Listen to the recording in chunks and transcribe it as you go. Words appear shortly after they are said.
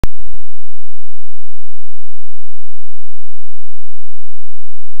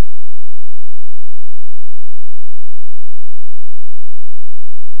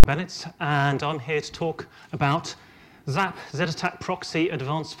Bennetts, and I'm here to talk about ZAP, Zed Attack Proxy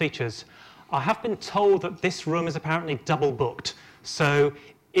advanced features. I have been told that this room is apparently double booked, so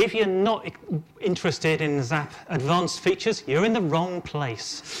if you're not interested in ZAP advanced features, you're in the wrong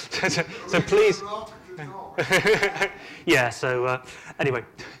place. so please... Yeah, so anyway,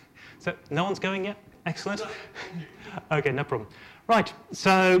 so no one's going yet? Excellent. Okay, no problem. Right,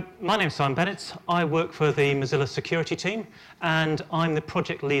 so my name's Simon Bennetts. I work for the Mozilla security team, and I'm the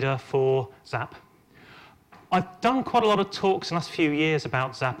project leader for ZAP. I've done quite a lot of talks in the last few years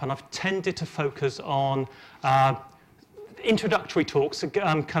about ZAP, and I've tended to focus on introductory talks,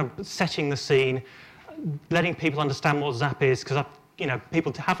 kind of setting the scene, letting people understand what ZAP is, because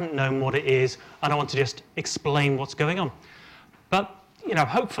people haven't known what it is, and I want to just explain what's going on. But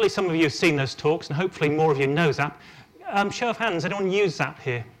hopefully some of you have seen those talks, and hopefully more of you know ZAP. Show of hands, anyone use ZAP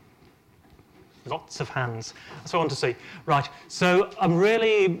here? Lots of hands. That's what I want to see. Right, so I'm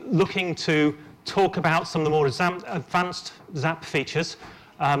really looking to talk about some of the more advanced ZAP features.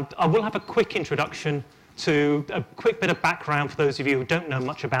 I will have a quick introduction to a quick bit of background for those of you who don't know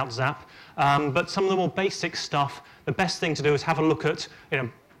much about ZAP, but some of the more basic stuff, the best thing to do is have a look at,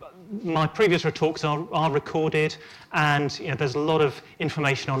 my previous talks are recorded, and there's a lot of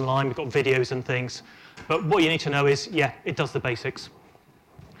information online. We've got videos and things. But what you need to know is, yeah, it does the basics.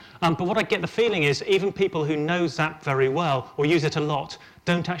 But what I get the feeling is even people who know ZAP very well or use it a lot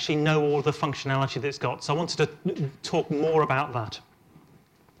don't actually know all the functionality that it's got. So I wanted to talk more about that.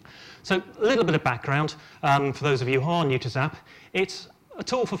 So a little bit of background for those of you who are new to ZAP. It's a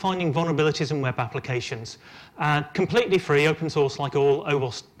tool for finding vulnerabilities in web applications. Completely free, open source like all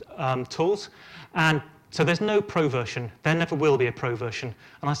OWASP tools. And so there's no pro version. There never will be a pro version.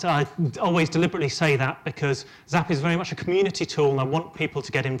 And I always deliberately say that because ZAP is very much a community tool, and I want people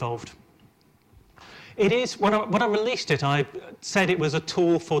to get involved. It is, when I released it, I said it was a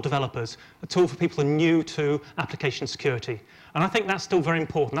tool for developers, a tool for people who are new to application security. And I think that's still very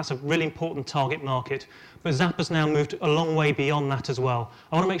important. That's a really important target market. But ZAP has now moved a long way beyond that as well.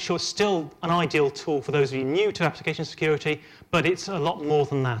 I want to make sure it's still an ideal tool for those of you new to application security, but it's a lot more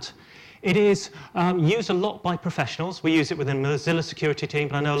than that. It is used a lot by professionals. We use it within the Mozilla security team,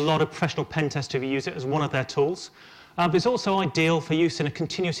 but I know a lot of professional pen testers who use it as one of their tools. But it's also ideal for use in a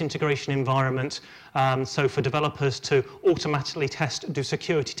continuous integration environment, so for developers to automatically do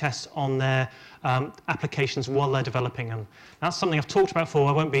security tests on their applications while they're developing them. That's something I've talked about before.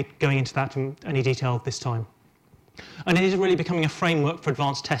 I won't be going into that in any detail this time. And it is really becoming a framework for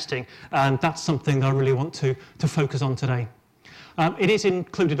advanced testing, and that's something that I really want to focus on today. It is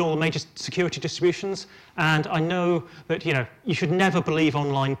included all the major security distributions, and I know that you should never believe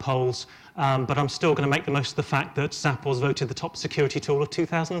online polls, but I'm still going to make the most of the fact that ZAP was voted the top security tool of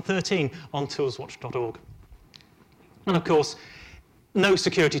 2013 on toolswatch.org. And of course, no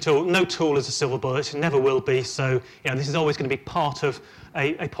tool is a silver bullet. It never will be. So this is always going to be part of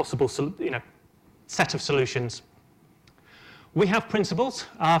a possible set of solutions. We have principles.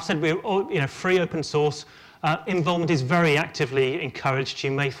 I've said we're all, free, open source. Involvement is very actively encouraged. You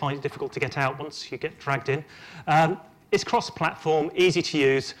may find it difficult to get out once you get dragged in. It's cross-platform, easy to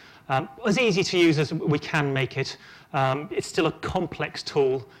use, as easy to use as we can make it. It's still a complex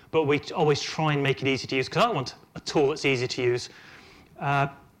tool, but we always try and make it easy to use because I want a tool that's easy to use.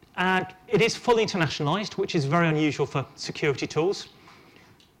 And it is fully internationalized, which is very unusual for security tools.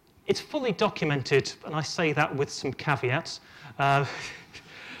 It's fully documented, and I say that with some caveats.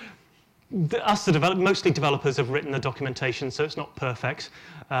 Mostly developers have written the documentation, so it's not perfect.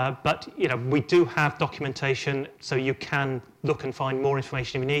 But we do have documentation, so you can look and find more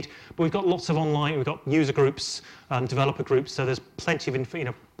information if you need. But we've got lots of online. We've got user groups, developer groups, so there's plenty of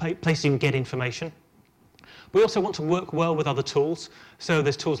places you can get information. We also want to work well with other tools. So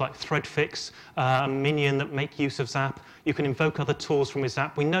there's tools like ThreadFix, Minion that make use of ZAP. You can invoke other tools from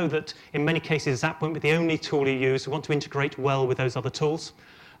ZAP. We know that in many cases ZAP won't be the only tool you use. We want to integrate well with those other tools.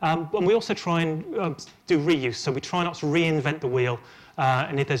 And we also try and do reuse, so we try not to reinvent the wheel.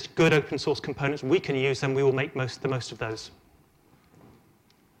 And if there's good open source components we can use, then we will make the most of those.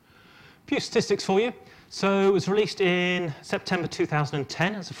 A few statistics for you. So it was released in September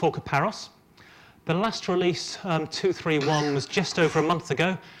 2010 as a fork of Paros. The last release, 2.3.1, was just over a month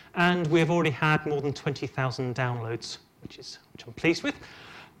ago, and we have already had more than 20,000 downloads, which I'm pleased with.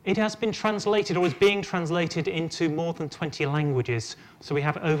 It has been translated, or is being translated, into more than 20 languages. So we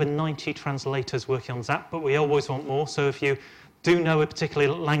have over 90 translators working on ZAP, but we always want more. So if you do know a particular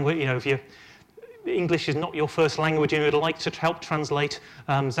language, if English is not your first language and you would like to help translate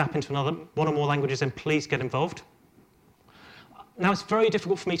ZAP into one or more languages, then please get involved. Now, it's very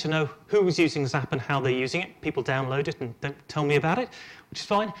difficult for me to know who was using ZAP and how they're using it. People download it and don't tell me about it, which is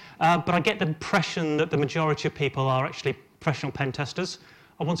fine. But I get the impression that the majority of people are actually professional pen testers.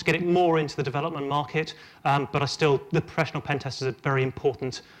 I want to get it more into the development market, but the professional pen testers are very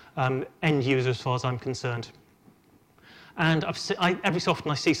important end users as far as I'm concerned. And every so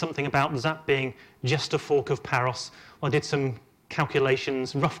often I see something about ZAP being just a fork of Paros. I did some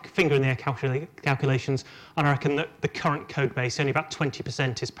calculations, rough finger in the air calculations, and I reckon that the current code base, only about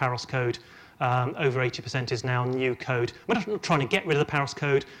 20% is Paros code. Over 80% is now new code. We're not trying to get rid of the Paros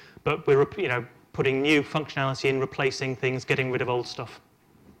code, but we're putting new functionality in, replacing things, getting rid of old stuff.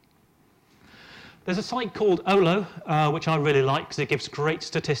 There's a site called OLO, which I really like because it gives great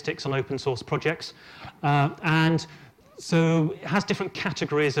statistics on open source projects. And so it has different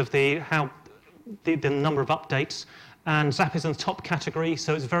categories of the number of updates. And ZAP is in the top category,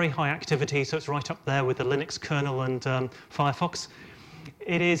 so it's very high activity, so it's right up there with the Linux kernel and Firefox.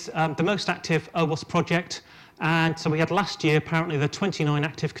 It is the most active OWASP project. And so we had last year, apparently, there are 29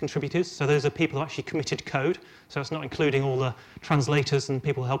 active contributors. So those are people who actually committed code. So it's not including all the translators and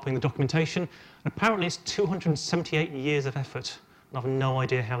people helping the documentation. And apparently, it's 278 years of effort. And I have no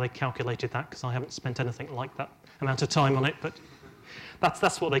idea how they calculated that, because I haven't spent anything like that amount of time on it. But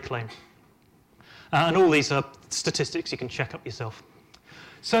that's what they claim. And all these are statistics you can check up yourself.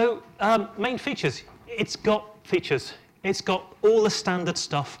 So main features. It's got features. It's got all the standard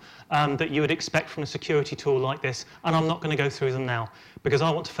stuff that you would expect from a security tool like this, and I'm not going to go through them now because I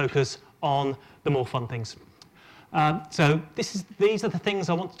want to focus on the more fun things. So these are the things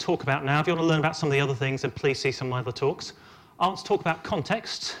I want to talk about now. If you want to learn about some of the other things, then please see some of my other talks. I want to talk about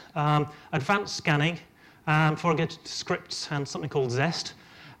context, advanced scanning, before I get to scripts and something called Zest,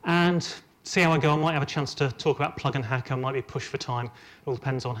 and see how I go. I might have a chance to talk about plug and hack. I might be pushed for time. It all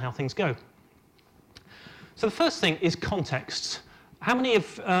depends on how things go. So the first thing is contexts. How many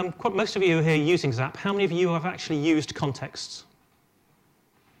of, most of you here using ZAP, how many of you have actually used contexts?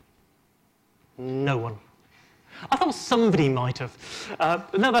 No one. I thought somebody might have.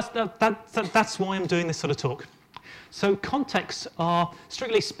 No, that's why I'm doing this sort of talk. So contexts are,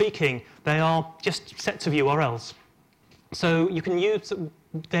 strictly speaking, they are just sets of URLs. So you can use,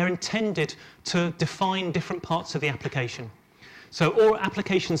 they're intended to define different parts of the application. So, or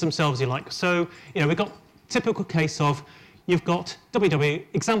applications themselves, you like. So, we've got typical case of, you've got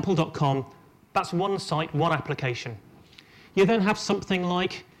www.example.com, that's one site, one application. You then have something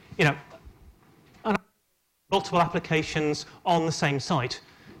like, multiple applications on the same site.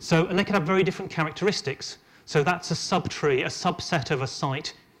 So, and they can have very different characteristics. So that's a subtree, a subset of a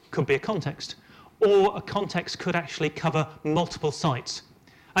site could be a context. Or a context could actually cover multiple sites.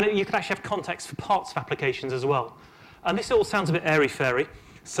 And you could actually have context for parts of applications as well. And this all sounds a bit airy-fairy.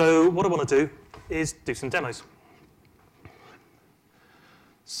 So what I want to do is do some demos.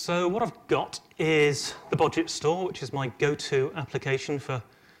 So what I've got is the Budget Store, which is my go-to application for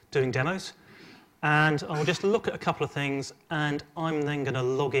doing demos. And I'll just look at a couple of things, and I'm then going to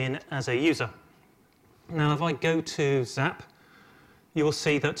log in as a user. Now, if I go to ZAP, you will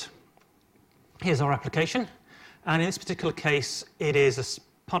see that here's our application. And in this particular case, it is a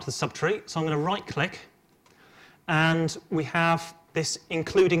part of the subtree. So I'm going to right-click, and we have this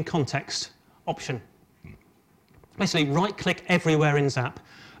including context option. Basically, right-click everywhere in ZAP.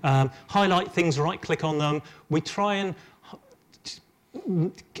 Highlight things, right-click on them. We try and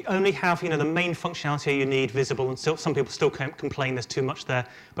only have the main functionality you need visible, and still, some people still complain there's too much there,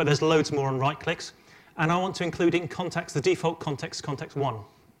 but there's loads more on right-clicks. And I want to include in context the default context, context 1.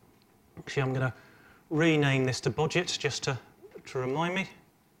 Actually, I'm going to rename this to budget just to remind me.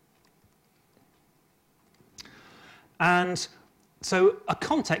 And so a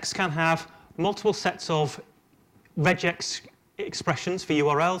context can have multiple sets of regex expressions for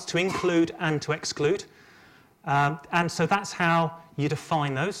URLs to include and to exclude. And so that's how you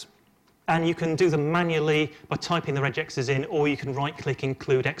define those. And you can do them manually by typing the regexes in, or you can right-click,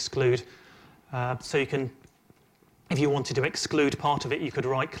 include, exclude. So you can, if you wanted to exclude part of it, you could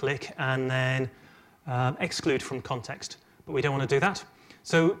right-click and then exclude from context. But we don't want to do that.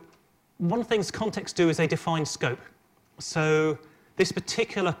 So one of the things contexts do is they define scope. So this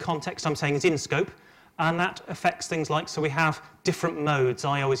particular context I'm saying is in scope, and that affects things like, so we have different modes.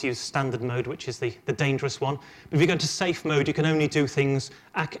 I always use standard mode, which is the dangerous one. But if you go into safe mode, you can only do things,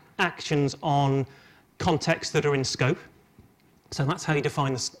 actions on contexts that are in scope. So that's how you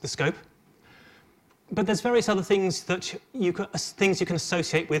define the scope. But there's various other things that you can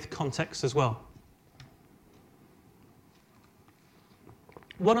associate with context as well.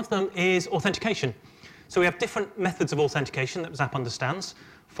 One of them is authentication. So we have different methods of authentication that ZAP understands: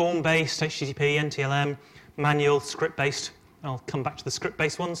 form-based, HTTP, NTLM, manual, script-based. I'll come back to the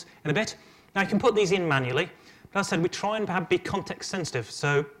script-based ones in a bit. Now, you can put these in manually. But as I said, we try and be context sensitive.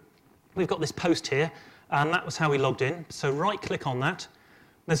 So we've got this post here, and that was how we logged in. So right-click on that.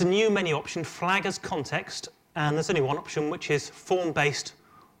 There's a new menu option, Flag as Context, and there's only one option, which is Form-Based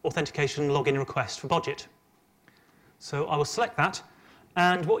Authentication Login Request for budget. So I will select that,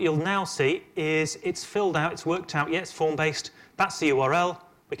 and what you'll now see is it's filled out, it's worked out, yeah, it's form-based. That's the URL.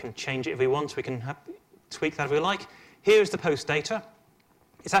 We can change it if we want. We can tweak that if we like. Here's the post data.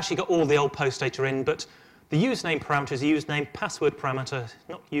 It's actually got all the old post data in, but the username parameter is a username, password parameter,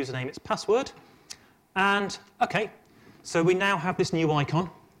 not username, it's password. And, OK, so we now have this new icon.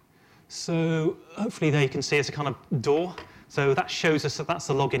 So hopefully there you can see it's a kind of door. So that shows us that that's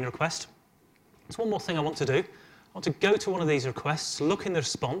the login request. There's one more thing I want to do. I want to go to one of these requests, look in the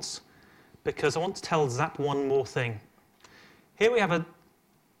response, because I want to tell ZAP one more thing. Here we have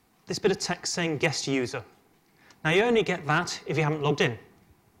this bit of text saying guest user. Now, you only get that if you haven't logged in.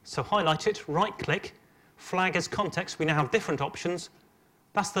 So highlight it, right-click, flag as context. We now have different options.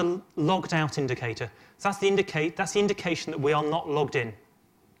 That's the logged out indicator. So that's the indication that we are not logged in.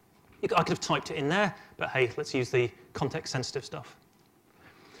 I could have typed it in there, but hey, let's use the context-sensitive stuff.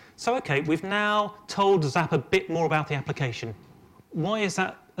 So, OK, we've now told ZAP a bit more about the application. Why is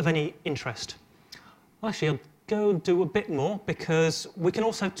that of any interest? Well, actually, I'll go do a bit more, because we can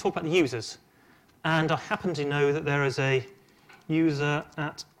also talk about the users. And I happen to know that there is a user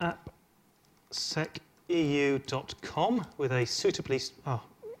at appseceu.com with a suitably... Oh,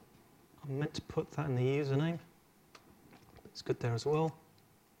 I meant to put that in the username. It's good there as well.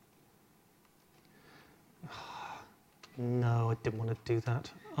 No, I didn't want to do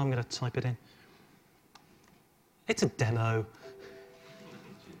that. I'm going to type it in. It's a demo.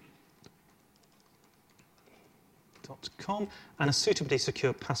 .com and a suitably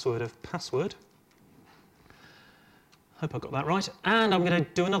secure password of password. Hope I got that right. And I'm going to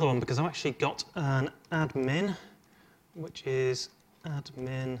do another one because I've actually got an admin, which is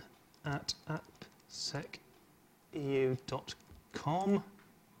admin@appseceu.com.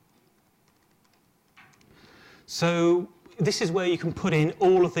 So this is where you can put in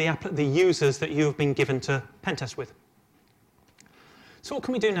all of the users that you have been given to pen test with. So what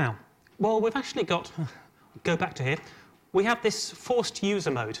can we do now? Well, we've actually got, go back to here, we have this forced user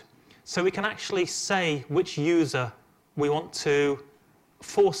mode. So we can actually say which user we want to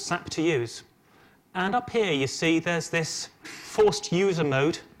force ZAP to use. And up here you see there's this forced user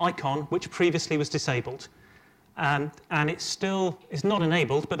mode icon which previously was disabled. And it still is not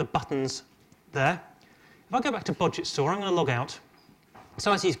enabled, but the button's there. If I go back to Budget Store, I'm going to log out.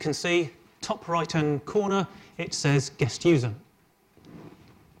 So as you can see, top right-hand corner, it says guest user.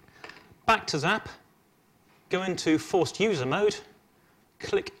 Back to ZAP, go into forced user mode,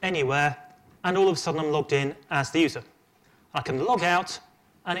 click anywhere, and all of a sudden I'm logged in as the user. I can log out,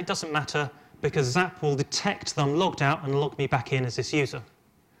 and it doesn't matter because ZAP will detect that I'm logged out and log me back in as this user.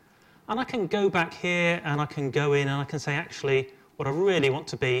 And I can go back here, and I can go in, and I can say, actually, what I really want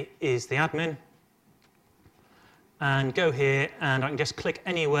to be is the admin. And go here, and I can just click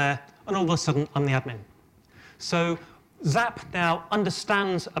anywhere, and all of a sudden, I'm the admin. So ZAP now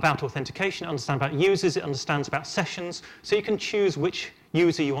understands about authentication, understands about users, it understands about sessions, so you can choose which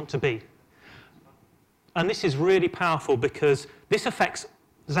user you want to be. And this is really powerful because this affects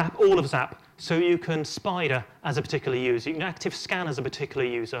ZAP, all of ZAP. So you can spider as a particular user, you can active scan as a particular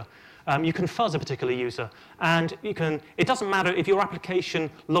user, you can fuzz a particular user, and you can, it doesn't matter if your application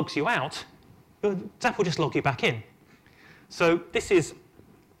logs you out, ZAP will just log you back in. So this is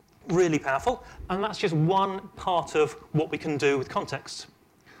really powerful, and that's just one part of what we can do with context.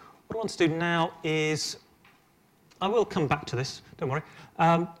 What I want to do now is, I will come back to this, don't worry.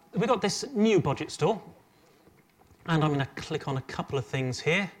 We've got this new budget store, and I'm going to click on a couple of things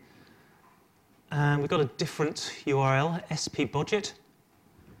here. And we've got a different URL, SP budget.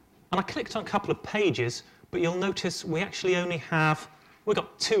 And I clicked on a couple of pages, but you'll notice we actually only have, we've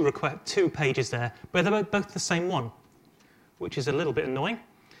got two pages there, but they're both the same one, which is a little bit annoying.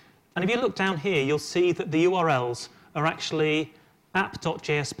 And if you look down here, you'll see that the URLs are actually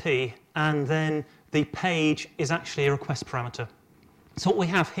app.jsp, and then the page is actually a request parameter. So what we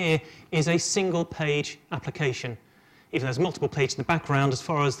have here is a single page application. Even though there's multiple pages in the background, as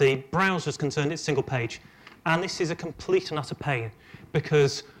far as the browser is concerned, it's single page. And this is a complete and utter pain,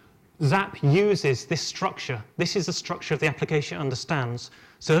 because ZAP uses this structure. This is the structure of the application it understands.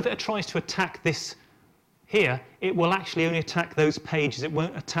 So if it tries to attack this here, it will actually only attack those pages. It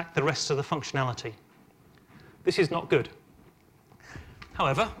won't attack the rest of the functionality. This is not good.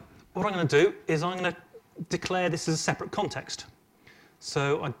 However, what I'm going to do is I'm going to declare this as a separate context.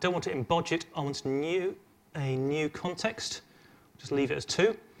 So I don't want it in budget. I want a new context. just leave it as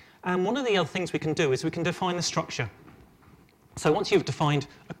 2. And one of the other things we can do is we can define the structure. So once you've defined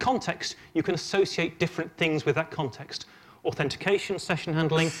a context, you can associate different things with that context. Authentication, session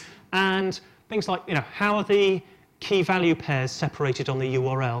handling, and things like, how are the key value pairs separated on the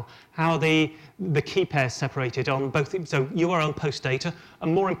URL? How are the key pairs separated on both, so URL and post data,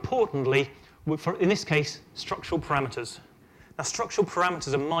 and more importantly, in this case, structural parameters. Now, structural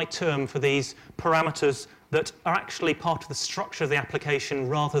parameters are my term for these parameters that are actually part of the structure of the application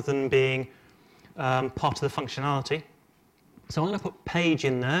rather than being part of the functionality. So I'm going to put page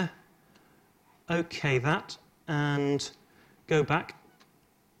in there, OK that, and go back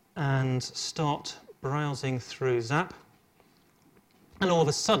and start browsing through ZAP. And all of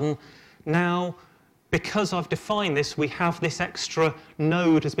a sudden, now, because I've defined this, we have this extra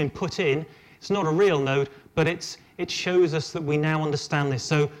node has been put in. It's not a real node, but it shows us that we now understand this.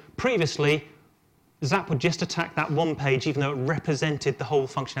 So previously, ZAP would just attack that one page, even though it represented the whole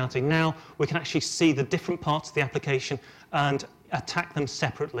functionality. Now we can actually see the different parts of the application and attack them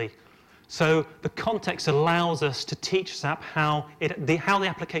separately. So the context allows us to teach ZAP how the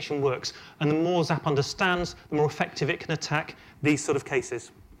application works. And the more ZAP understands, the more effective it can attack these sort of cases.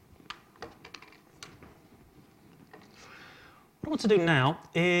 What I want to do now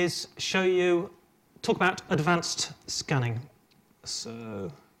is talk about advanced scanning. So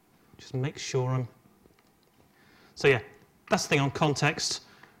just make sure I'm... So yeah, that's the thing on context.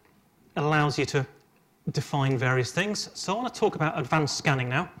 It allows you to define various things. So I want to talk about advanced scanning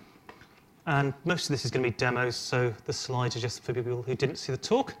now. And most of this is going to be demos, so the slides are just for people who didn't see the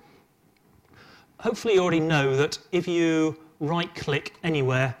talk. Hopefully you already know that if you right-click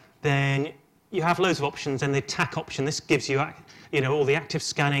anywhere, then you have loads of options, and the attack option, this gives you, all the active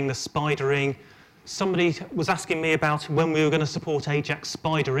scanning, the spidering. Somebody was asking me about when we were going to support AJAX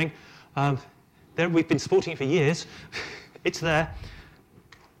spidering. We've been supporting it for years. It's there.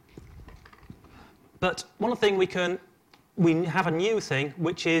 But one thing we have a new thing,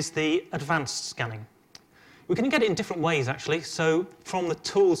 which is the advanced scanning. We can get it in different ways, actually. So from the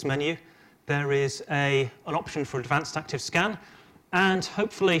Tools menu, there is an option for Advanced Active Scan. And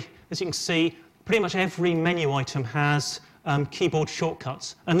hopefully, as you can see, pretty much every menu item has keyboard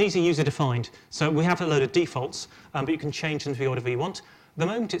shortcuts. And these are user-defined. So we have a load of defaults, but you can change them to be whatever you want. At the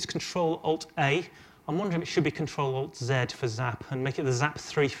moment, it's Control-Alt-A. I'm wondering if it should be Control-Alt-Z for ZAP and make it the ZAP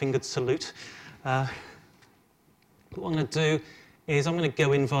three-fingered salute. What I'm going to do is I'm going to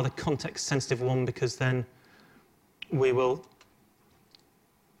go in via the context-sensitive one, because then it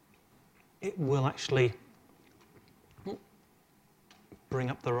will actually bring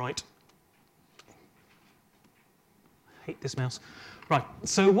up the right. I hate this mouse. Right,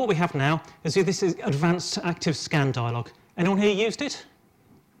 so what we have now is this is advanced active scan dialog. Anyone here used it?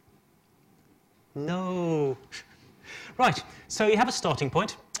 No. Right, so you have a starting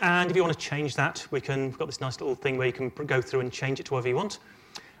point, and if you want to change that, we've got this nice little thing where you can go through and change it to whatever you want.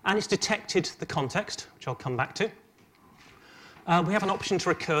 And it's detected the context, which I'll come back to. We have an option to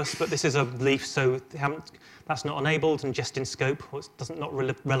recurse, but this is a leaf, so that's not enabled, and just in scope, it's not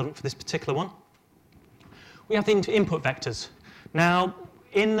relevant for this particular one. We have the input vectors. Now,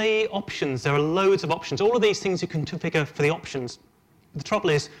 in the options, there are loads of options. All of these things you can configure for the options. The trouble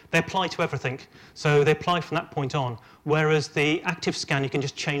is, they apply to everything. So they apply from that point on, whereas the active scan, you can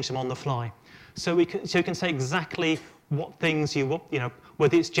just change them on the fly. So you can say exactly what things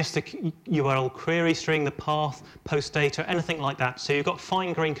whether it's just the URL query string, the path, post data, anything like that. So you've got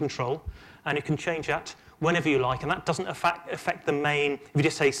fine-grained control, and you can change that whenever you like, and that doesn't affect the main. If you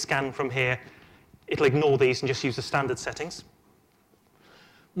just say scan from here, it'll ignore these and just use the standard settings.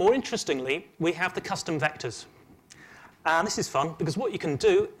 More interestingly, we have the custom vectors. And this is fun, because what you can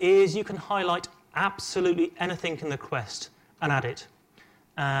do is you can highlight absolutely anything in the request and add it.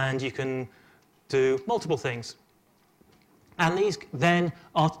 And you can do multiple things. And these then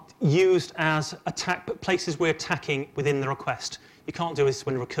are used as places we're attacking within the request. You can't do this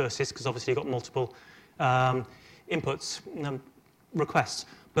when it recurses, because obviously you've got multiple inputs, requests.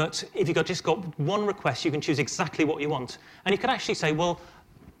 But if you've just got one request, you can choose exactly what you want. And you can actually say, well,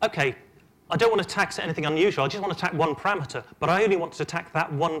 OK, I don't want to attack anything unusual. I just want to attack one parameter. But I only want to attack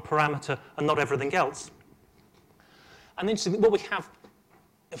that one parameter and not everything else. And then what we have,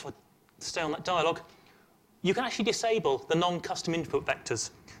 if I stay on that dialog, you can actually disable the non-custom input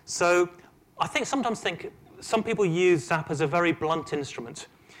vectors. So I sometimes think some people use ZAP as a very blunt instrument.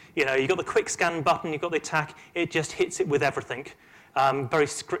 You've got the quick scan button, you've got the attack, it just hits it with everything. Very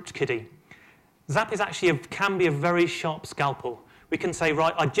script kiddie. ZAP can be a very sharp scalpel. We can say,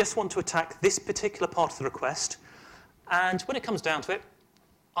 right, I just want to attack this particular part of the request, and when it comes down to it,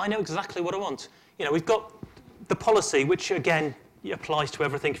 I know exactly what I want. We've got the policy, which again it applies to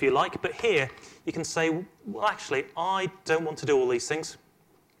everything if you like, but here you can say, well, actually, I don't want to do all these things.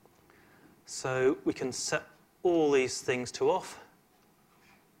 So we can set all these things to off.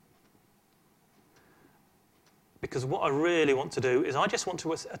 Because what I really want to do is I just want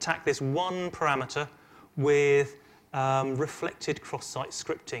to attack this one parameter with reflected cross-site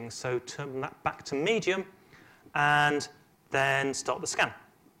scripting. So turn that back to medium and then start the scan.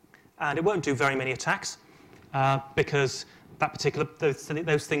 And it won't do very many attacks because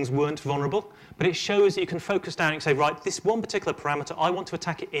those things weren't vulnerable. But it shows that you can focus down and say, right, this one particular parameter, I want to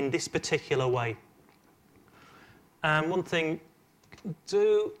attack it in this particular way. And one thing you can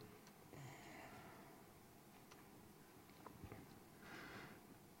do,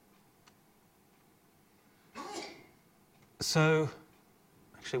 so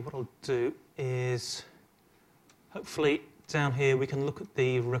actually what I'll do is hopefully down here we can look at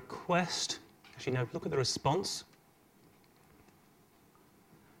the request. Actually, no, look at the response.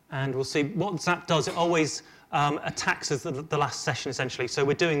 And we'll see what ZAP does. It always attacks as the last session, essentially. So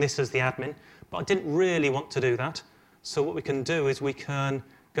we're doing this as the admin, but I didn't really want to do that. So what we can do is we can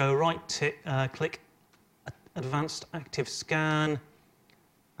go click Advanced Active Scan,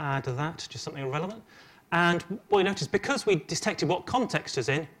 add that, just something relevant. And what you notice, because we detected what context is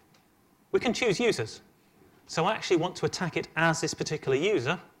in, we can choose users. So I actually want to attack it as this particular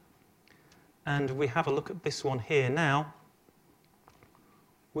user. And we have a look at this one here now.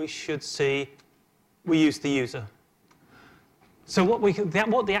 We should see we use the user. So what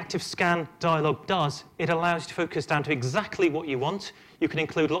the active scan dialog does, it allows you to focus down to exactly what you want. You can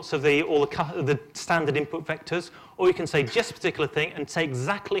include lots of all the standard input vectors, or you can say just a particular thing and say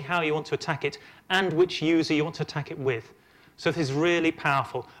exactly how you want to attack it and which user you want to attack it with. So this is really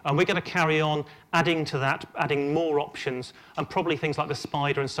powerful. And we're going to carry on adding to that, adding more options, and probably things like the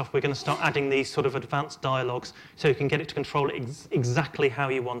spider and stuff, we're going to start adding these sort of advanced dialogues so you can get it to control it exactly how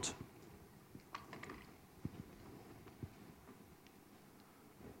you want.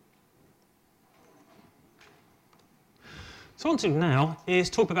 So what I want to do now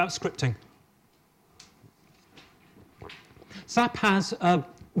is talk about scripting. ZAP has a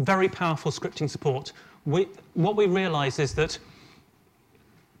very powerful scripting support. What we realise is that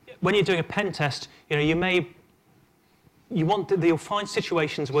when you're doing a pen test, you'll find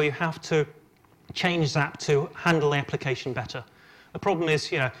situations where you have to change ZAP to handle the application better. The problem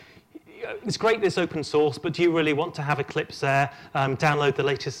is, it's great there's open source, but do you really want to have Eclipse there, download the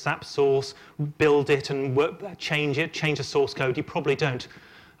latest ZAP source, build it and change the source code? You probably don't.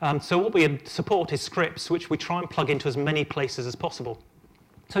 So what we support is scripts, which we try and plug into as many places as possible.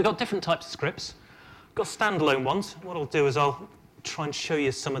 So we've got different types of scripts. We've got standalone ones. What I'll do is I'll try and show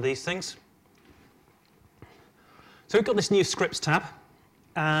you some of these things. So we've got this new scripts tab,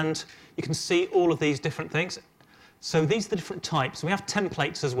 and you can see all of these different things. So these are the different types. We have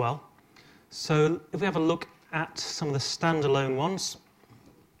templates as well. So if we have a look at some of the standalone ones.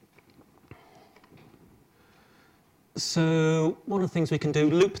 So one of the things we can do,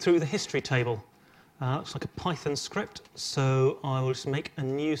 loop through the history table. Looks like a Python script, so I will just make a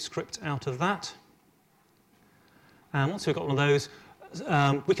new script out of that. And once we've got one of those,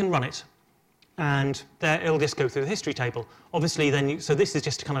 we can run it. And there it'll just go through the history table. Obviously so this is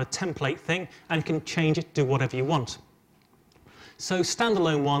just kind of a template thing, and you can change it, do whatever you want. So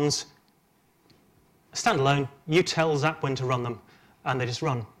standalone ones, you tell ZAP when to run them, and they just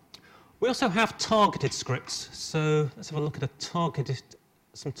run. We also have targeted scripts. So let's have a look at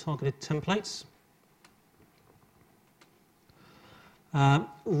some targeted templates.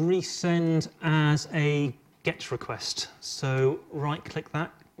 Resend as a GET request. So right-click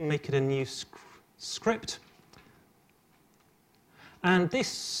that, make it a new script. And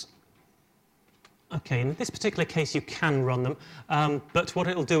this, in this particular case, you can run them. But what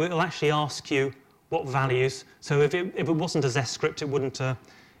it'll do, it'll actually ask you what values. So if it wasn't a Zest script, you wouldn't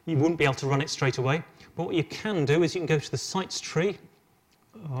be able to run it straight away. But what you can do is you can go to the sites tree.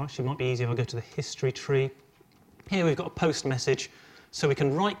 Oh, actually, it might be easier if I go to the history tree. Here we've got a post message. So we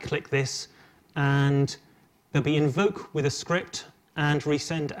can right-click this, and there'll be invoke with a script and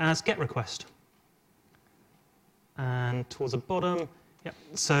resend as GET request. And towards the bottom, yep.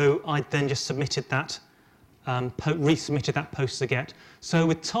 So I then just submitted that, resubmitted that post as a GET. So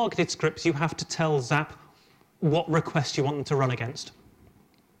with targeted scripts, you have to tell ZAP what request you want them to run against.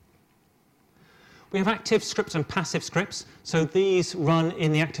 We have active scripts and passive scripts. So these run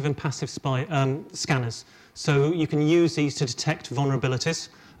in the active and passive scanners. So you can use these to detect vulnerabilities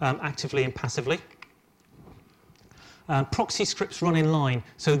actively and passively. Proxy scripts run in line.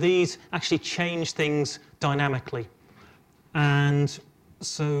 So these actually change things dynamically. And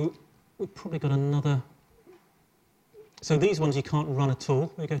so we've probably got another So these ones you can't run at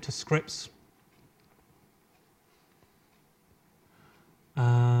all. We go to scripts.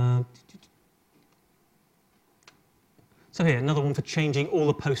 So here, another one for changing all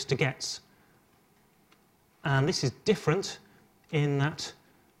the posts to gets. And this is different in that,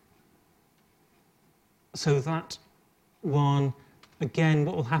 so that one, again,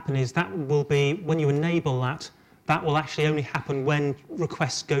 what will happen is that will be, when you enable that, that will actually only happen when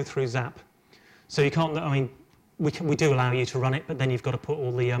requests go through ZAP. So you can't, I mean, we do allow you to run it, but then you've got to put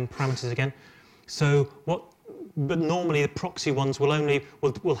all the parameters again. So but normally the proxy ones will only,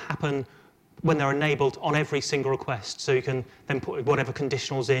 will happen when they're enabled on every single request. So you can then put whatever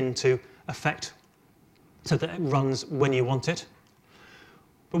conditionals in to affect so that it runs when you want it.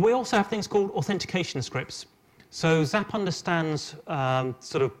 But we also have things called authentication scripts. So ZAP understands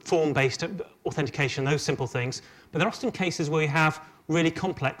sort of form-based authentication, those simple things, but there are often cases where you have really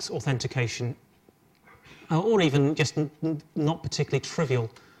complex authentication, or even just not particularly trivial.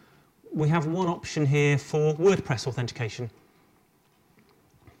 We have one option here for WordPress authentication.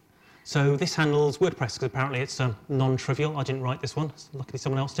 So this handles WordPress, because apparently it's non-trivial. I didn't write this one, luckily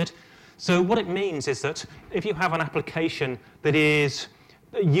someone else did. So what it means is that if you have an application that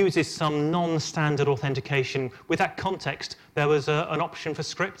uses some non-standard authentication, with that context, there was an option for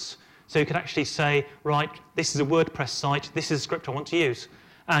scripts. So you could actually say, right, this is a WordPress site, this is a script I want to use.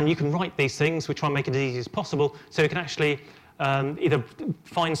 And you can write these things, we try and make it as easy as possible, so you can actually either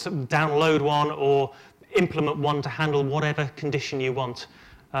download one or implement one to handle whatever condition you want.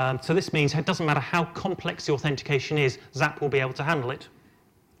 So this means it doesn't matter how complex the authentication is, ZAP will be able to handle it.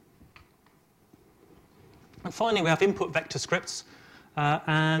 And finally, we have input vector scripts.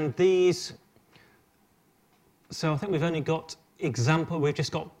 And these, so I think we've only got we've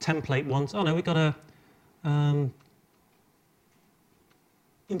just got template ones. Oh no, we've got a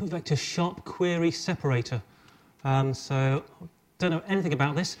input vector sharp query separator. So I don't know anything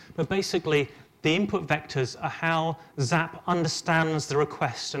about this, but basically the input vectors are how ZAP understands the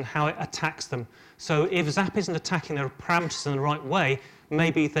request and how it attacks them. So if ZAP isn't attacking the parameters in the right way,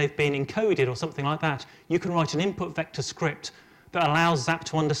 maybe they've been encoded or something like that, you can write an input vector script that allows ZAP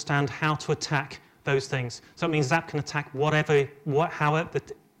to understand how to attack those things. So it means ZAP can attack however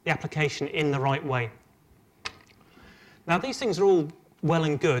the application in the right way. Now these things are all well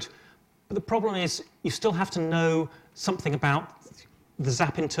and good, but the problem is you still have to know something about the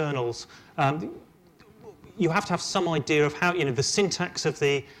ZAP internals. You have to have some idea of how, the syntax of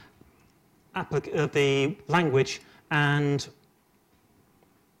the language and,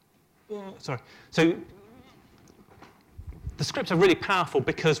 so the scripts are really powerful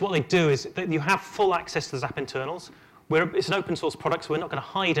because what they do is that you have full access to the ZAP internals. It's an open source product, so we're not going to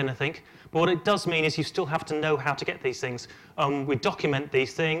hide anything. But what it does mean is you still have to know how to get these things. We document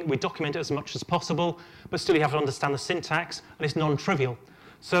these things, we document it as much as possible, but still you have to understand the syntax, and it's non-trivial.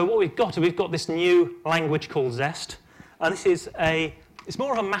 So what we've got this new language called Zest, and this is it's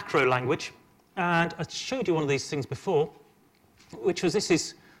more of a macro language. And I showed you one of these things before, which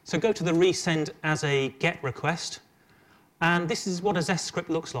was so go to the resend as a get request. And this is what a Zest script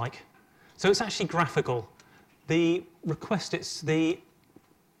looks like. So it's actually graphical. The request, it's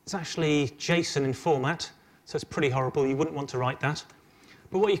actually JSON in format, so it's pretty horrible. You wouldn't want to write that.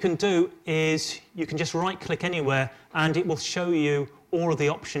 But what you can do is you can just right-click anywhere, and it will show you all of the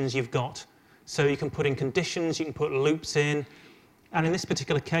options you've got. So you can put in conditions, you can put loops in. And in this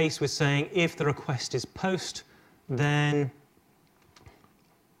particular case, we're saying if the request is post, then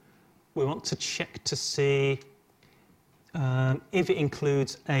we want to check to see if it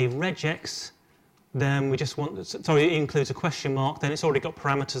includes a regex, then we just want, it includes a question mark, then it's already got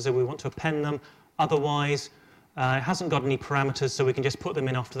parameters that we want to append them. Otherwise, it hasn't got any parameters, so we can just put them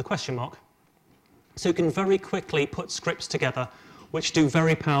in after the question mark. So you can very quickly put scripts together which do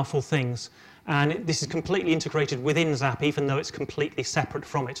very powerful things. And this is completely integrated within ZAP, even though it's completely separate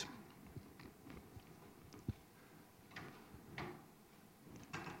from it.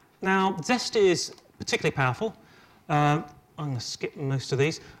 Now, Zest is particularly powerful. I'm going to skip most of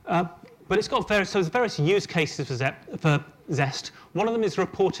these. But it's got various use cases for Zest. One of them is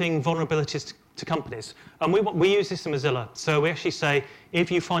reporting vulnerabilities to companies. And we use this in Mozilla. So we actually say, if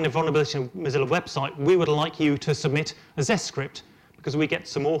you find a vulnerability in a Mozilla website, we would like you to submit a Zest script, because we get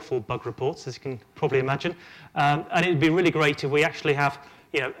some awful bug reports, as you can probably imagine. And it would be really great if we actually have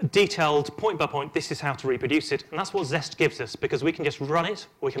detailed, point by point, this is how to reproduce it. And that's what Zest gives us, because we can just run it.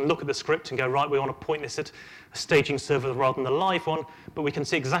 We can look at the script and go, right, we want to point this at a staging server rather than the live one, but we can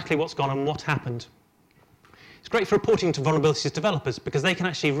see exactly what's gone and what happened. It's great for reporting to vulnerabilities to developers, because they can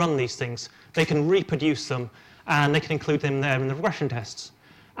actually run these things. They can reproduce them, and they can include them there in the regression tests.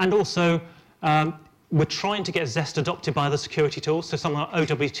 And also, We're trying to get Zest adopted by other security tools, so something like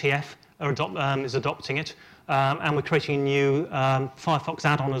OWTF is adopting it, and we're creating a new Firefox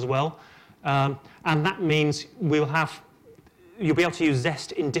add-on as well. And that means you'll be able to use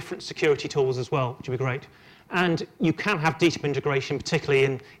Zest in different security tools as well, which would be great. And you can have deep integration,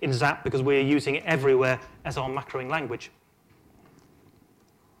 particularly in ZAP, because we're using it everywhere as our macroing language.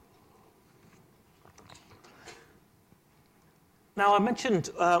 Now, I mentioned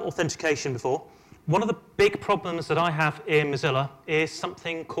authentication before. One of the big problems that I have in Mozilla is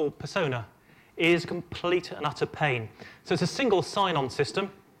something called Persona. It is a complete and utter pain. So it's a single sign-on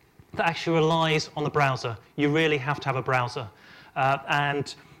system that actually relies on the browser. You really have to have a browser.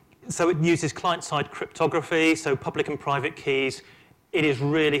 And so it uses client-side cryptography, so public and private keys. It is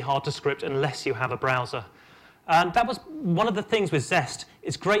really hard to script unless you have a browser. And that was one of the things with Zest.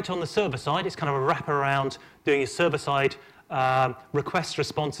 It's great on the server side. It's kind of a wraparound doing your server-side request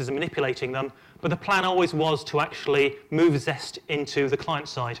responses and manipulating them. But the plan always was to actually move Zest into the client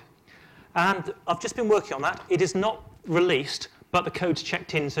side. And I've just been working on that. It is not released, but the code's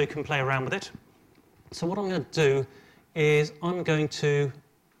checked in so you can play around with it. So what I'm going to do is I'm going to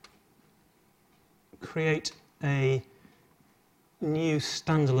create a new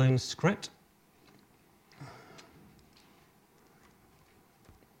standalone script.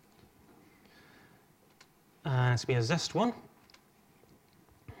 And it's going to be a Zest one.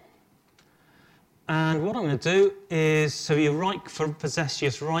 And what I'm going to do is, so for Zest, you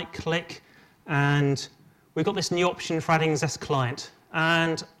just right-click, and we've got this new option for adding Zest client.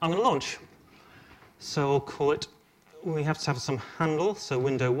 And I'm going to launch. So I'll call it, we have to have some handle, so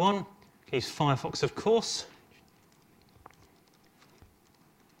window 1. Use Firefox, of course.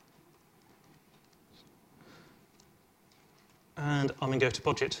 And I'm going to go to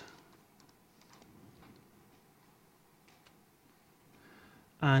budget.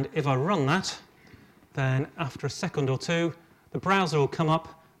 And if I run that, then after a second or two, the browser will come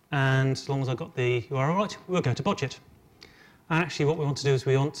up, and as long as I've got the URL right, we'll go to budget. And actually what we want to do is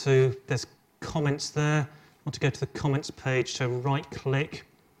there's comments there. I want to go to the comments page, so right-click,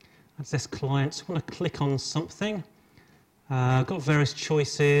 add Zest client. I want to click on something. I've got various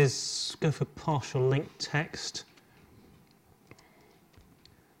choices. Go for partial link text.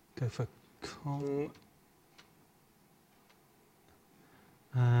 Go for com.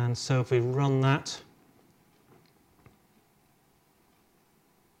 And so if we run that,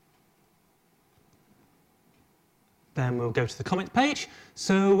 then we'll go to the comment page.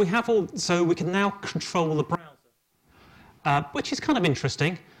 So we can now control the browser, which is kind of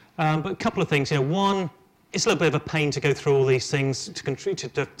interesting. But a couple of things. One, it's a little bit of a pain to go through all these things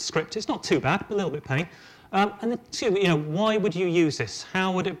to script. It's not too bad, but a little bit of pain. And then two, why would you use this?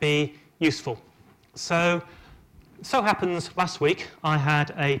 How would it be useful? So happens last week I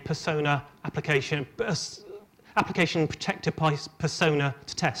had a Persona application protected by Persona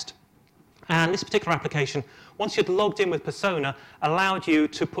to test. And this particular application, once you'd logged in with Persona, allowed you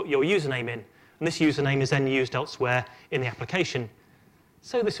to put your username in. And this username is then used elsewhere in the application.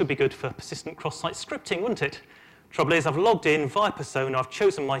 So this would be good for persistent cross-site scripting, wouldn't it? Trouble is, I've logged in via Persona, I've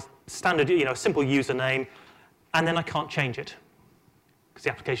chosen my standard, simple username, and then I can't change it because the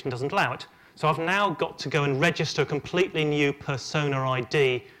application doesn't allow it. So I've now got to go and register a completely new Persona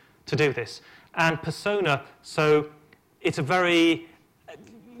ID to do this. And Persona, so it's a very,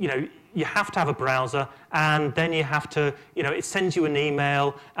 you have to have a browser, and then you have to, it sends you an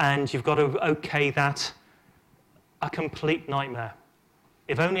email, and you've got to OK that. A complete nightmare.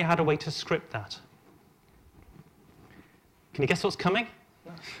 If only I had a way to script that. Can you guess what's coming?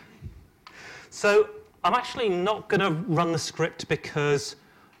 So I'm actually not going to run the script because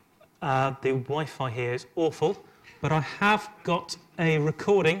the Wi-Fi here is awful, but I have got a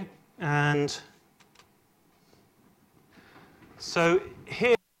recording, and so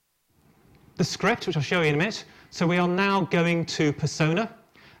here the script, which I'll show you in a minute. So we are now going to Persona,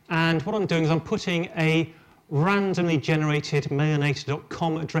 and what I'm doing is I'm putting a randomly generated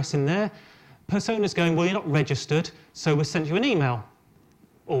mailinator.com address in there. Persona's going, well, you're not registered, so we'll send you an email.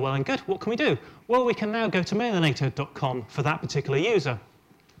 All well and good. What can we do? Well, we can now go to mailinator.com for that particular user.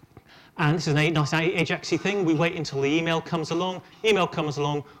 And this is a nice Ajaxy thing. We wait until the email comes along. Email comes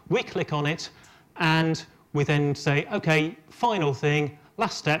along. We click on it, and we then say, OK, final thing,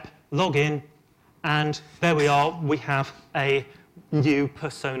 last step, log in, and there we are. We have a new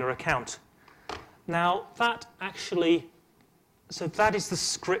Persona account. Now, that actually, so that is the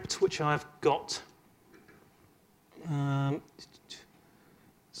script which I've got.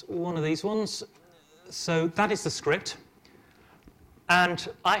 It's one of these ones. So that is the script. And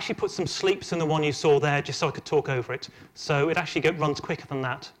I actually put some sleeps in the one you saw there just so I could talk over it. So it actually runs quicker than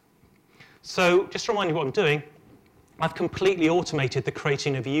that. So just to remind you what I'm doing, I've completely automated the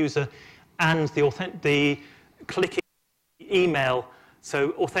creating of a user and the clicking email,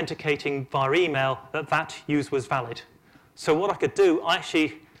 so authenticating via email that user was valid. So what I could do, I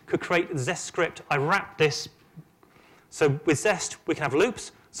actually could create a Zest script. I wrap this. So with Zest, we can have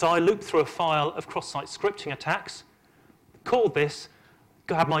loops. So I loop through a file of cross-site scripting attacks, called this,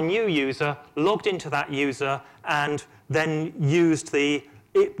 have my new user, logged into that user, and then used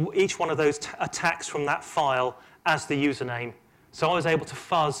each one of those attacks from that file as the username. So I was able to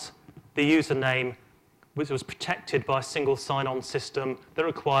fuzz the username, which was protected by a single sign-on system that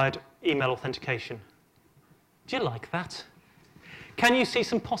required email authentication. Do you like that? Can you see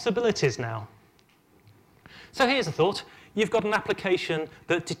some possibilities now? So here's a thought. You've got an application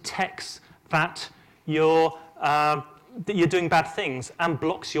that detects that you're doing bad things and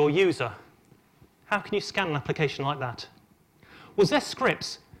blocks your user. How can you scan an application like that? Well, Zest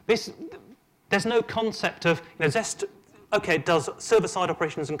scripts, there's no concept of, Zest, okay, it does server-side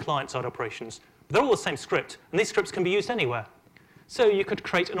operations and client-side operations. But they're all the same script, and these scripts can be used anywhere. So you could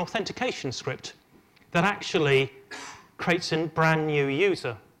create an authentication script that actually creates a brand new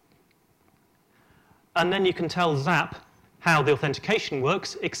user. And then you can tell ZAP how the authentication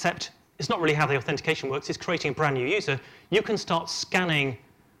works, except it's not really how the authentication works, it's creating a brand new user. You can start scanning,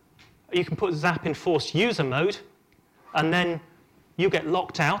 you can put ZAP in forced user mode, and then you get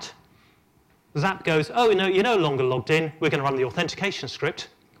locked out. ZAP goes, oh, no, you're no longer logged in, we're going to run the authentication script,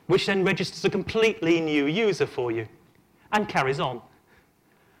 which then registers a completely new user for you, and carries on.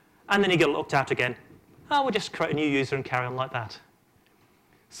 And then you get locked out again. Oh, we'll just create a new user and carry on like that.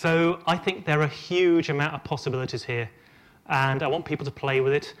 So I think there are a huge amount of possibilities here, and I want people to play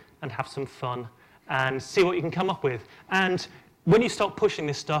with it and have some fun and see what you can come up with. And when you start pushing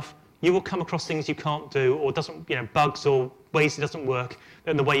this stuff, you will come across things you can't do, or doesn't, bugs or ways it doesn't work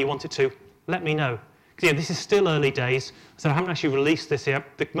in the way you want it to. Let me know. Because this is still early days, so I haven't actually released this yet.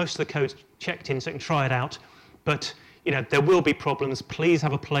 Most of the code's checked in, so you can try it out. But there will be problems. Please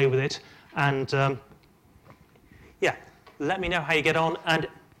have a play with it, and yeah, let me know how you get on and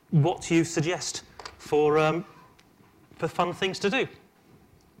what you suggest for fun things to do.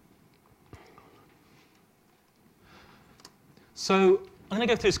 So I'm going to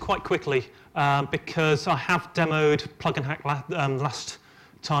go through this quite quickly because I have demoed Plug and Hack last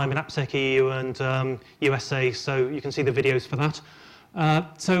time in AppSecEU and USA, so you can see the videos for that.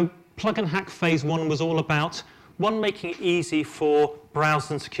 So Plug and Hack Phase 1 was all about, one, making it easy for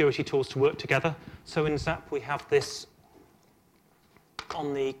browsers and security tools to work together. So in ZAP we have this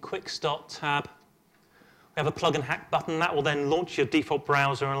on the Quick Start tab. We have a Plug and Hack button. That will then launch your default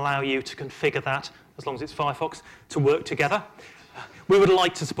browser and allow you to configure that, as long as it's Firefox, to work together. We would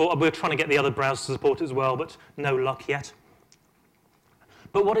like to support, we're trying to get the other browsers to support it as well, but no luck yet.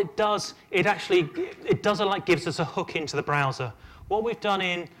 But what it does, it gives us a hook into the browser. What we've done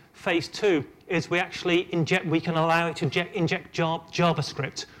in Phase 2 is we can allow it to inject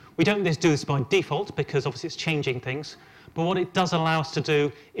JavaScript. We don't do this by default because obviously it's changing things. But what it does allow us to do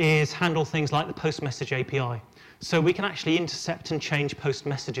is handle things like the post message API. So we can actually intercept and change post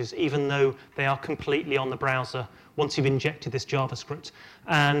messages even though they are completely on the browser once you've injected this JavaScript.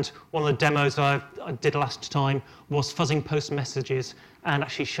 And one of the demos I did last time was fuzzing post messages and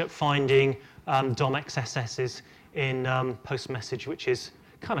actually finding DOM XSSs in post message, which is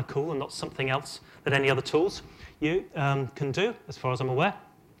kind of cool and not something else that any other tools you can do, as far as I'm aware.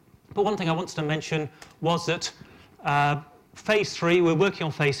 But one thing I wanted to mention was that Phase 3, we're working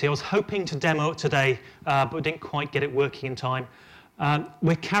on Phase 3. I was hoping to demo it today, but we didn't quite get it working in time.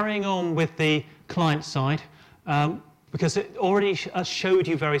 We're carrying on with the client side because it already showed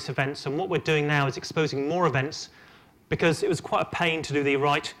you various events, and what we're doing now is exposing more events because it was quite a pain to do the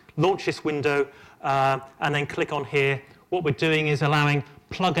launch this window, and then click on here. What we're doing is allowing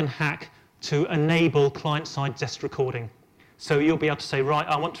Plug and Hack to enable client-side Zest recording. So you'll be able to say, right,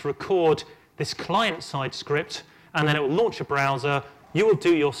 I want to record this client-side script, and then it will launch a browser, you will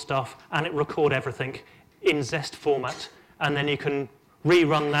do your stuff, and it will record everything in Zest format. And then you can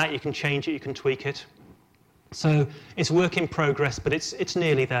rerun that, you can change it, you can tweak it. So it's work in progress, but it's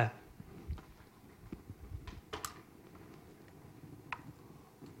nearly there.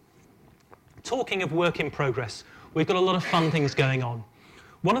 Talking of work in progress, we've got a lot of fun things going on.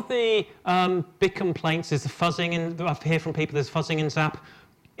 One of the big complaints is the fuzzing, and I hear from people there's fuzzing in ZAP.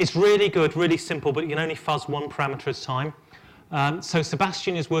 It's really good, really simple, but you can only fuzz one parameter at a time. So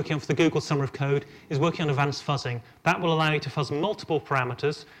Sebastian is working on, for the Google Summer of Code, is working on advanced fuzzing. That will allow you to fuzz multiple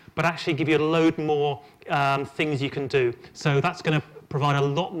parameters, but actually give you a load more things you can do. So that's going to provide a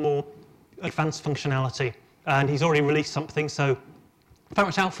lot more advanced functionality. And he's already released something, so very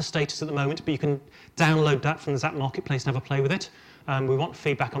much alpha status at the moment, but you can download that from the ZAP marketplace and have a play with it. We want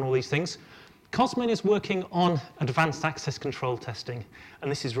feedback on all these things. Cosmin is working on advanced access control testing,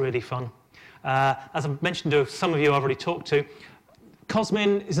 and this is really fun. As I've mentioned to some of you I've already talked to,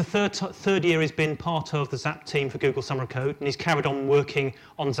 Cosmin is the third year he's been part of the ZAP team for Google Summer of Code, and he's carried on working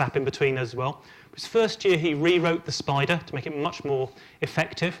on ZAP in between as well. His first year he rewrote the spider to make it much more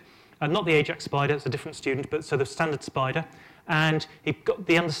effective. Not the Ajax spider, it's a different student, but so the standard spider. And he got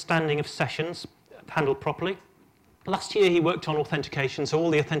the understanding of sessions handled properly. Last year he worked on authentication, so all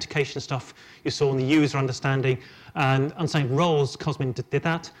the authentication stuff you saw in the user understanding and understanding roles, Cosmin did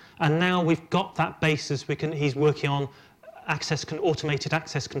that. And now we've got that basis, he's working on automated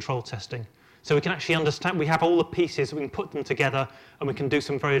access control testing. So we can actually understand, we have all the pieces, we can put them together, and we can do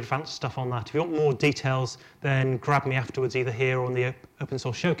some very advanced stuff on that. If you want more details, then grab me afterwards, either here or on the open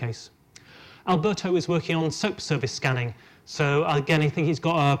source showcase. Alberto is working on SOAP service scanning. So again, I think he's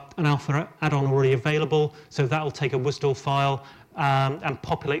got an alpha add-on already available, so that'll take a WSDL file and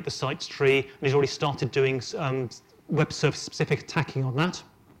populate the sites tree, and he's already started doing web service specific attacking on that.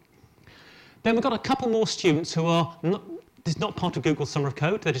 Then we've got a couple more students who are this is not part of Google Summer of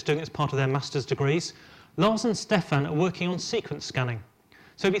Code, they're just doing it as part of their master's degrees. Lars and Stefan are working on sequence scanning.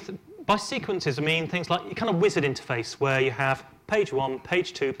 So by sequences, I mean things like your kind of wizard interface where you have page 1,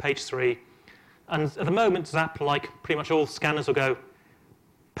 page 2, page 3. And at the moment, ZAP, like pretty much all scanners, will go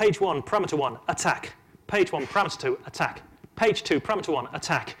page 1, parameter 1, attack. Page 1, parameter 2, attack. Page 2, parameter 1,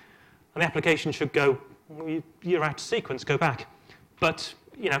 attack. And the application should go, you're out of sequence, go back. But,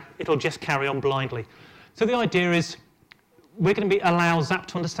 it'll just carry on blindly. So the idea is, we're going to allow ZAP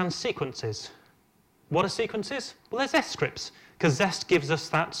to understand sequences. What are sequences? Well, they're Zest scripts, because Zest gives us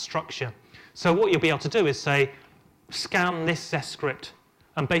that structure. So what you'll be able to do is say, scan this Zest script.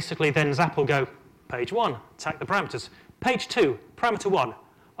 And basically then ZAP will go, page 1, attack the parameters. Page 2, parameter 1.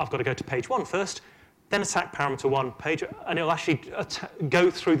 I've got to go to page 1 first, then attack parameter 1, and it'll actually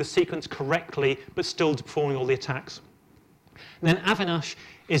go through the sequence correctly, but still performing all the attacks. And then Avinash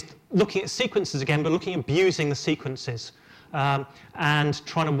is looking at sequences again, but looking at abusing the sequences. And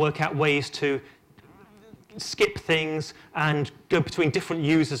trying to work out ways to skip things and go between different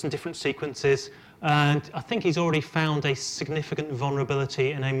users and different sequences. And I think he's already found a significant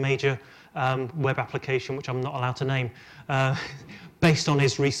vulnerability in a major web application, which I'm not allowed to name, based on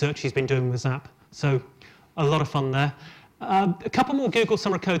his research he's been doing with ZAP. So a lot of fun there. A couple more Google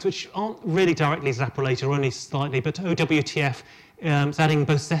Summer Codes, which aren't really directly ZAP related, or only slightly, but OWTF is adding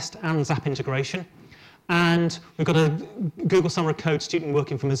both Zest and ZAP integration. And we've got a Google Summer Code student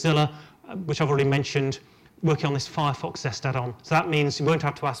working for Mozilla, which I've already mentioned, working on this Firefox Zest add-on. So that means you won't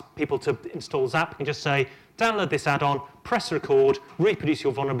have to ask people to install ZAP. You can just say, download this add-on, press record, reproduce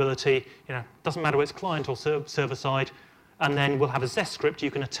your vulnerability. Doesn't matter whether it's client or server side. And then we'll have a Zest script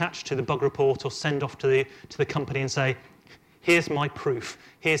you can attach to the bug report or send off to the company and say, here's my proof.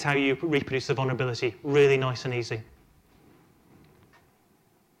 Here's how you reproduce the vulnerability. Really nice and easy.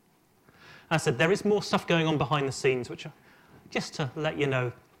 As I said, there is more stuff going on behind the scenes, which just to let you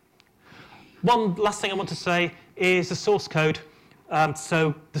know. One last thing I want to say is the source code.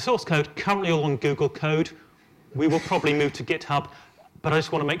 So the source code currently all on Google Code. We will probably move to GitHub, but I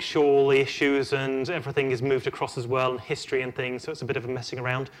just want to make sure all the issues and everything is moved across as well, and history and things, so it's a bit of a messing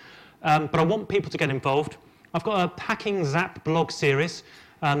around. But I want people to get involved. I've got a Hacking ZAP blog series.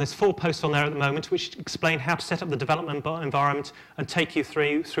 There's 4 posts on there at the moment which explain how to set up the development environment and take you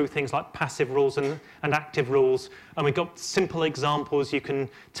through things like passive rules and active rules. And we've got simple examples you can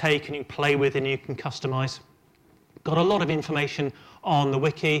take and you can play with and you can customize. Got a lot of information on the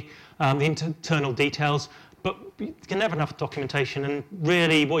wiki, the internal details, but you can never have enough documentation. And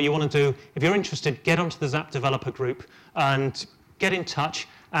really what you want to do, if you're interested, get onto the ZAP developer group and get in touch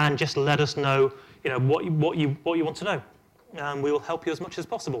and just let us know, what you want to know. And we will help you as much as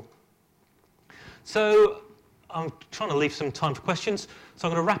possible. So I'm trying to leave some time for questions. So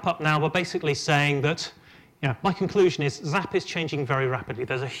I'm going to wrap up now by basically saying that my conclusion is ZAP is changing very rapidly.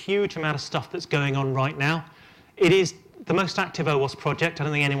 There's a huge amount of stuff that's going on right now. It is the most active OWASP project. I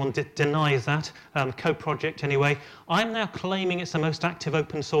don't think anyone denies that, code project anyway. I'm now claiming it's the most active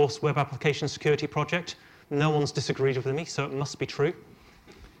open source web application security project. No one's disagreed with me, so it must be true.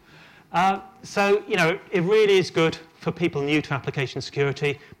 So, it really is good for people new to application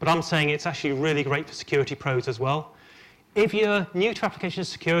security, but I'm saying it's actually really great for security pros as well. If you're new to application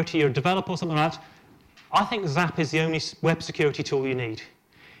security, you're a developer or something like that, I think ZAP is the only web security tool you need.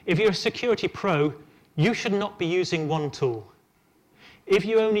 If you're a security pro, you should not be using one tool. If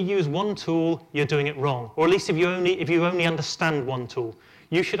you only use one tool, you're doing it wrong. Or at least if you only understand one tool.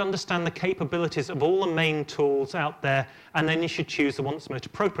 You should understand the capabilities of all the main tools out there, and then you should choose the one that's most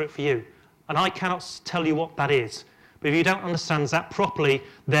appropriate for you. And I cannot tell you what that is. But if you don't understand ZAP properly,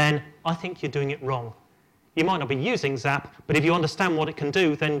 then I think you're doing it wrong. You might not be using ZAP, but if you understand what it can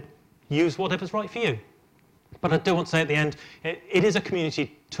do, then use whatever's right for you. But I do want to say at the end, it is a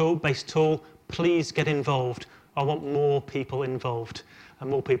community based tool. Please get involved. I want more people involved and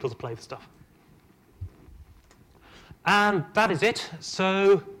more people to play with stuff. And that is it.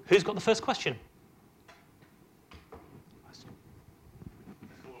 So who's got the first question?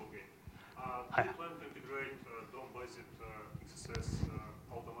 Hello again. Do you plan to integrate DOM-based XSS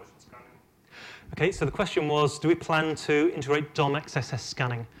automation scanning? Okay, so the question was, do we plan to integrate DOM XSS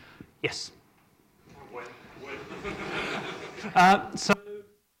scanning? Yes. When? So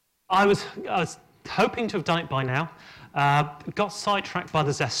I was hoping to have done it by now. Got sidetracked by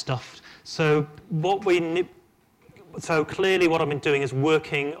the Zest stuff. So clearly what I've been doing is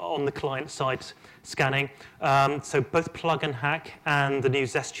working on the client-side scanning. So both plug and hack and the new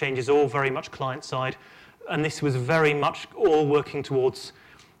Zest changes all very much client-side. And this was very much all working towards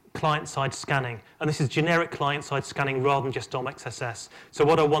client-side scanning. And this is generic client-side scanning rather than just DOM XSS. So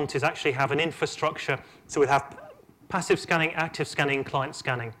what I want is actually have an infrastructure. So we have passive scanning, active scanning, client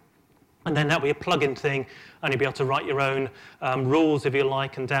scanning. And then that'll be a plug-in thing, and you'll be able to write your own rules, if you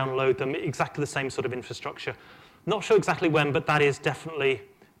like, and download them, exactly the same sort of infrastructure. Not sure exactly when, but that is definitely,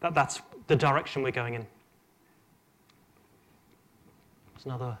 that's the direction we're going in. There's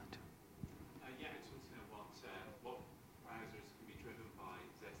another. Yeah, I just want to know what browsers can be driven by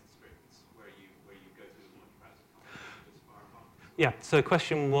Zest scripts, where you go to the launch browser content, just Firefox. Yeah, so the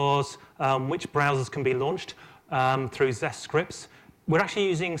question was which browsers can be launched through Zest scripts. We're actually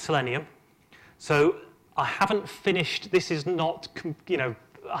using Selenium. So I haven't finished, this is not,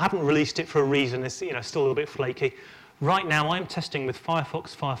 I haven't released it for a reason. It's still a little bit flaky. Right now I'm testing with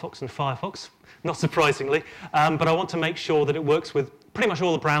Firefox, and Firefox, not surprisingly. But I want to make sure that it works with pretty much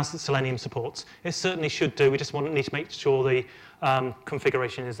all the browsers that Selenium supports. It certainly should do. We just need to make sure the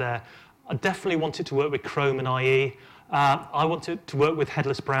configuration is there. I definitely want it to work with Chrome and IE. I want it to work with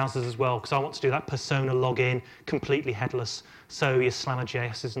headless browsers as well, because I want to do that persona login completely headless. So your Slammer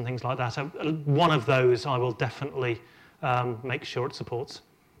JSs and things like that. One of those I will definitely make sure it supports.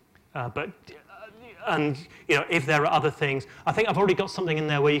 If there are other things, I think I've already got something in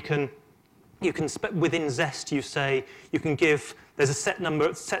there where you can within Zest you say you can give, there's a set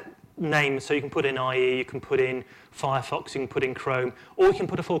name, so you can put in IE, you can put in Firefox, you can put in Chrome, or you can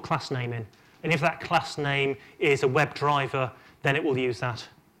put a full class name in. And if that class name is a web driver, then it will use that.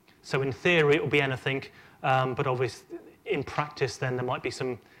 So in theory, it will be anything, but obviously in practice, then there might be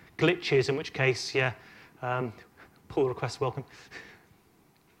some glitches, in which case, yeah, pull request welcome.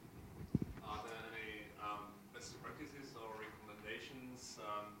 Are there any best practices or recommendations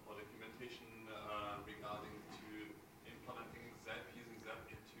or documentation regarding to implementing ZAP, using ZAP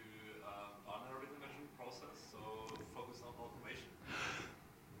into vulnerability management process, so focus on automation?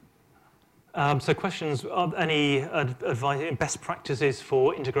 So questions, are any advice, best practices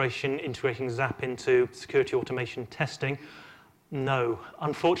for integrating ZAP into security automation testing? No,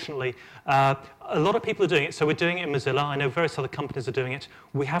 unfortunately. A lot of people are doing it, so we're doing it in Mozilla. I know various other companies are doing it.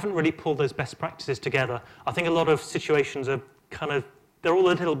 We haven't really pulled those best practices together. I think a lot of situations are they're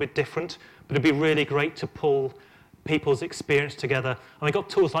all a little bit different, but it'd be really great to pull people's experience together. And we've got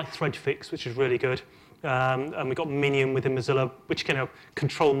tools like ThreadFix, which is really good. And we've got Minion within Mozilla, which can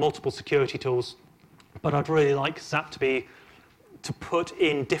control multiple security tools. But I'd really like ZAP to put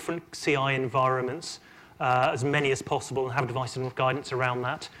in different CI environments, as many as possible, and have advice and guidance around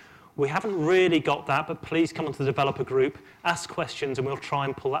that. We haven't really got that, but please come onto the developer group, ask questions, and we'll try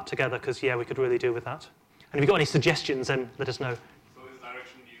and pull that together, because, yeah, we could really do with that. And if you've got any suggestions, then let us know. So this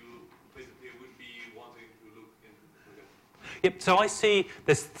direction you basically would be wanting to look into? Yep, so I see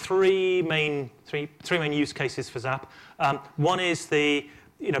there's three main use cases for ZAP. One is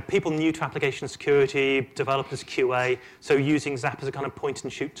people new to application security, developers QA, so using ZAP as a kind of point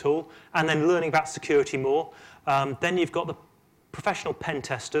and shoot tool, and then learning about security more. Then you've got the professional pen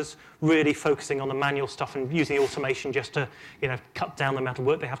testers really focusing on the manual stuff and using the automation just to cut down the amount of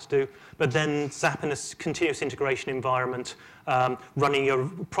work they have to do. But then ZAP in a continuous integration environment,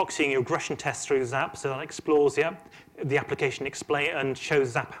 proxying your regression tests through ZAP, so that explores the application and shows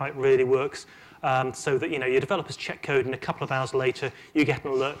ZAP how it really works. So that your developers check code and a couple of hours later you get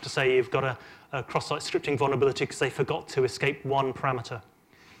an alert to say you've got a cross-site scripting vulnerability because they forgot to escape one parameter.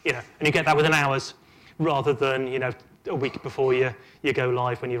 And you get that within hours rather than a week before you go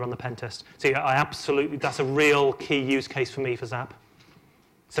live when you run the pen test. So yeah, that's a real key use case for me for ZAP.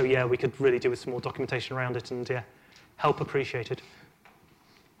 So yeah, we could really do with some more documentation around it and help appreciate it.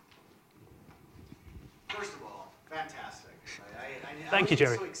 Thank you,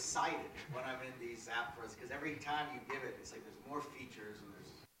 Jerry. I'm so excited when I'm in these ZAP first, because every time you give it, it's like there's more features and there's.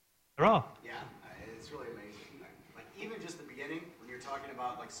 There are. Yeah, it's really amazing. Like even just the beginning, when you're talking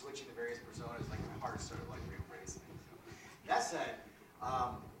about like switching to various personas, like my heart sort of like re-embracing. So, that said,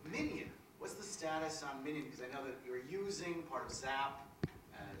 Minion. What's the status on Minion? Because I know that you're using part of ZAP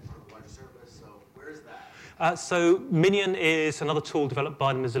as part of a larger service. So where is that? So Minion is another tool developed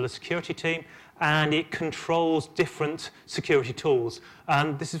by the Mozilla security team, and it controls different security tools.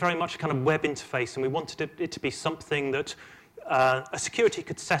 And this is very much a kind of web interface, and we wanted it to be something that a security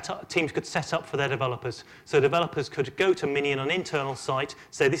teams could set up for their developers. So developers could go to Minion on an internal site,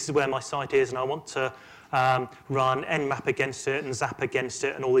 say this is where my site is, and I want to run Nmap against it and ZAP against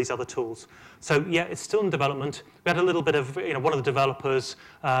it and all these other tools. So yeah, it's still in development. We had a little bit of, one of the developers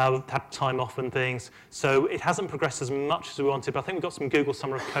had time off and things, so it hasn't progressed as much as we wanted, but I think we've got some Google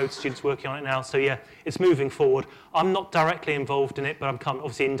Summer of Code students working on it now, so yeah, it's moving forward. I'm not directly involved in it, but I'm kind of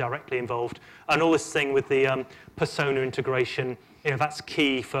obviously indirectly involved. And all this thing with the persona integration, that's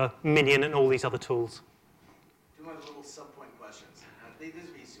key for Minion and all these other tools. Two more little sub-point questions. These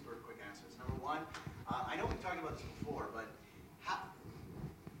would be super quick answers. Number one, I know we've talked about this before, but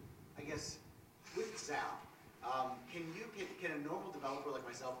I guess with ZAP, can a normal developer like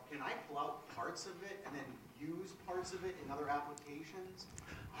myself, can I pull out parts of it and then use parts of it in other applications?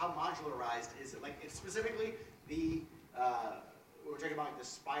 How modularized is it? Like specifically the, we're talking about like the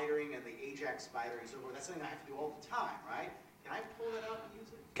spidering and the Ajax spidering and so forth. That's something I have to do all the time, right? Can I pull that out and use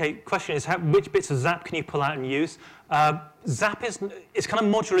it? Okay, question is which bits of ZAP can you pull out and use? ZAP is kind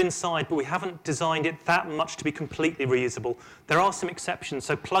of modular inside, but we haven't designed it that much to be completely reusable. There are some exceptions.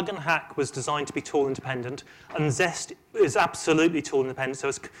 So Plug and Hack was designed to be tool independent, and Zest is absolutely tool independent.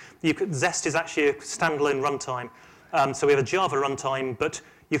 So Zest is actually a standalone runtime. So we have a Java runtime, but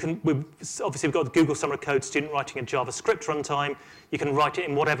obviously we've got the Google Summer of Code student writing a JavaScript runtime. You can write it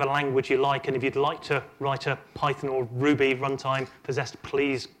in whatever language you like, and if you'd like to write a Python or Ruby runtime for Zest,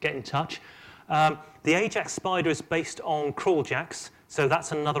 please get in touch. The Ajax Spider is based on Crawljax, so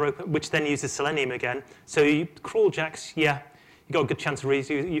that's another open, which then uses Selenium again. So Crawljax, yeah, you've got a good chance of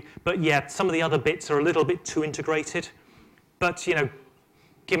reusing. But yeah, some of the other bits are a little bit too integrated. But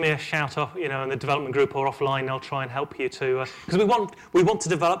give me a shout off, in the development group or offline. I'll try and help you to, because we want to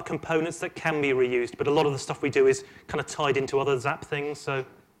develop components that can be reused. But a lot of the stuff we do is kind of tied into other ZAP things. So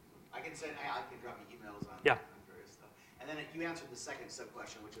I can drop you emails on various stuff. And then you answered the second sub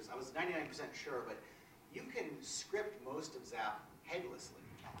question, which is I was 99% sure, but you can script most of ZAP headlessly.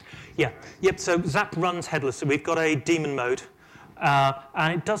 Yeah. Right? Yep. So ZAP runs headless. So we've got a daemon mode,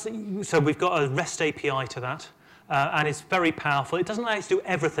 and it does. So we've got a REST API to that. And it's very powerful. It doesn't allow us to do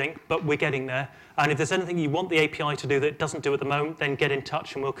everything, but we're getting there. And if there's anything you want the API to do that it doesn't do at the moment, then get in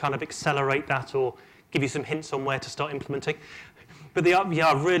touch and we'll kind of accelerate that or give you some hints on where to start implementing. But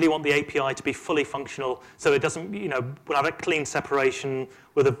I really want the API to be fully functional, so it doesn't, we'll have a clean separation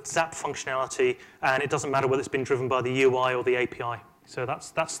with a ZAP functionality, and it doesn't matter whether it's been driven by the UI or the API. So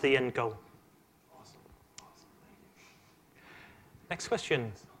that's the end goal. Awesome. Thank you. Next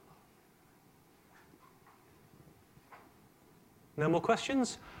question. No more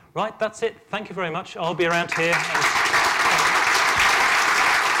questions? Right, that's it. Thank you very much. I'll be around here.